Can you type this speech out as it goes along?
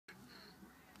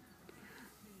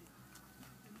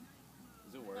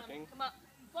thing. Come on.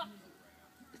 Fuck.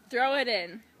 Throw it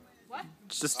in. What?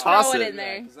 Just toss Throw it. in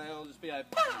there. Because then it'll just be like.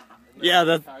 Yeah,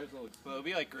 that. Cars will explode. It'll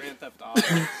be like Grand Theft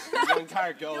Auto. One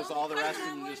car goes, all the rest of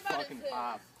them just fucking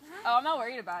pop. Oh, I'm not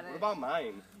worried about it. What about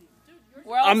mine?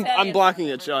 We're all I'm standing blocking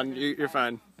in it, Sean. You're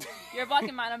fine. You're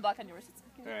blocking mine. I'm blocking yours. It's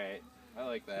okay. All right, I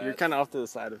like that. You're kind of off to the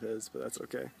side of his, but that's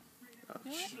okay.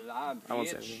 Shalom, I won't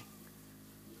say bitch. anything.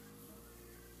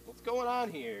 What's going on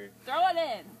here? Throw it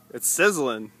in. It's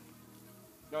sizzling.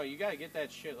 No, you gotta get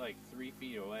that shit like 3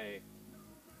 feet away.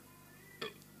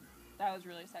 That was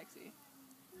really sexy.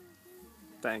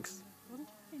 Thanks. What am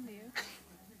I talking to you?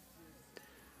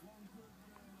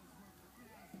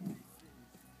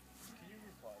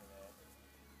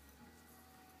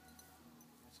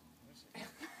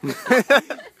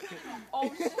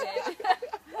 Oh shit.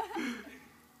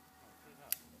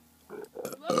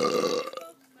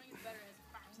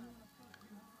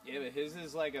 Yeah, but his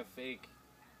is like a fake.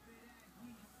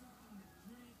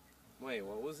 Wait,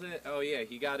 what was it? Oh yeah,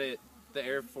 he got it. The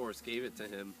Air Force gave it to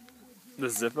him. The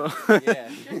Zippo? Yeah.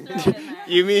 Just throw it in there.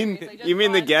 You mean Seriously, just you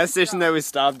mean the throw it. gas station that we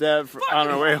stopped at on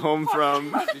our way home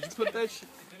from? Did you put that shit?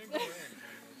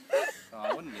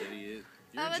 Oh, what an idiot.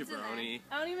 You're a jabroni.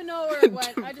 I don't even know where it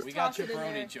went. I just We got tossed it in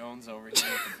Jabroni there. Jones over here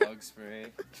with the bug spray.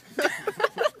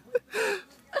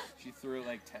 She threw it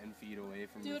like 10 feet away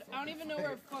from Dude, I don't even know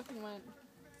where it fucking went.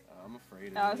 I'm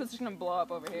afraid of Alex, it. it's just gonna blow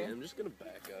up over Yeah, here. I'm just gonna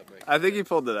back up. I think he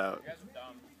pulled it out.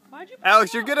 Why'd you?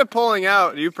 Alex, you're good at pulling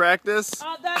out. Do you practice?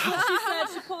 Oh, that's what she said.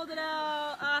 She pulled it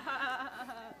out.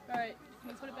 Alright,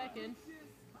 let's put it back in.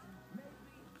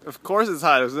 Of course it's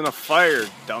hot. It was in a fire,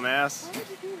 dumbass. Why would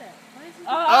you do that? Why is he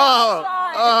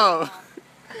Oh!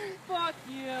 Fuck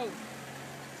you. Oh,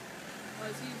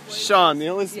 is he way Sean, the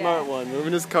only smart one,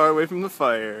 moving his car away from the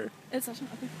fire. It's such an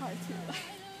epic part too.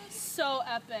 so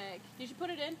epic. Did you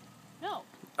put it in? No.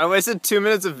 I wasted 2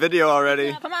 minutes of video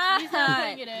already. Come on. He's not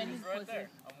putting it in. He's a pussy.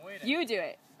 I'm waiting. You do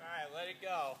it. Alright, let it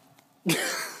go.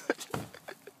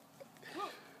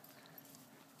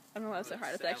 I don't know why it's so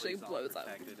hard. It actually blows up.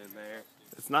 In there.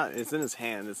 It's not. It's in his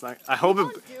hand. It's not. I hope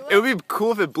it would be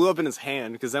cool if it blew up in his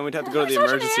hand, because then we'd have to go to the You're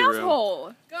such emergency an room.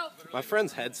 asshole. Go. My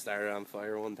friend's head started on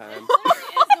fire one time.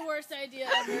 It's the worst idea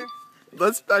ever.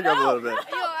 Let's back up a little bit.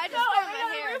 Yo, I just got my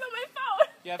hair.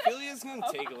 Yeah, I feel like it's gonna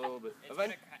take a little bit. It's gonna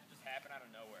just happen out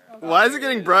of nowhere. Why is it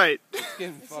getting bright? It's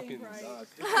getting fucking bright.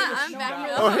 sucked. I'm back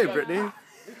here. Oh, hey, Brittany.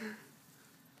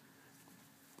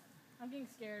 I'm getting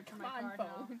scared for my car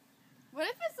now. What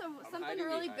if it's something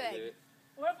really big?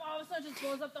 What if all of a sudden just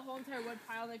blows up the whole entire wood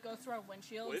pile and it goes through our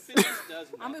windshields? What if it just does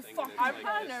I'm nothing? fucking. and I'm it's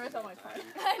probably like nervous this about my the car.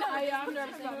 whole I'm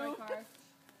nervous about my car. time?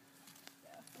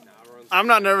 Nah, everyone's- I'm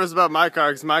not nervous about my car,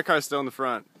 because my car's still in the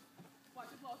front. Watch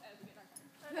it blow up as we get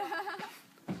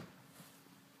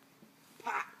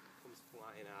comes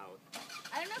flying out.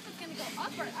 I don't know if it's gonna go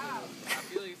up or out. I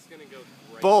feel like it's gonna go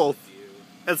right Both. with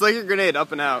you. It's like a grenade,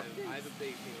 up and out. I have a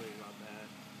big feeling about that.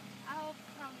 I'll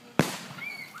probably.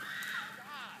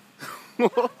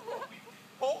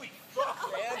 Holy fuck,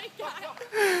 Oh man! my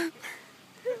god.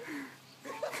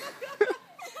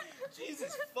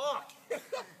 Jesus fuck!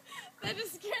 That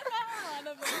just scared the hell out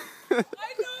of me. I knew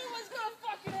it was gonna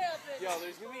fucking happen. Yo,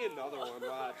 there's gonna be another one,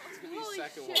 watch. It's gonna be Holy the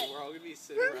second shit. one. We're all gonna be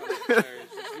sitting around the fire.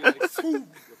 It's just gonna be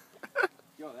like,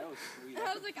 yo, that was sweet.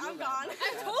 I was like, I'm gone. I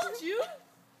told you.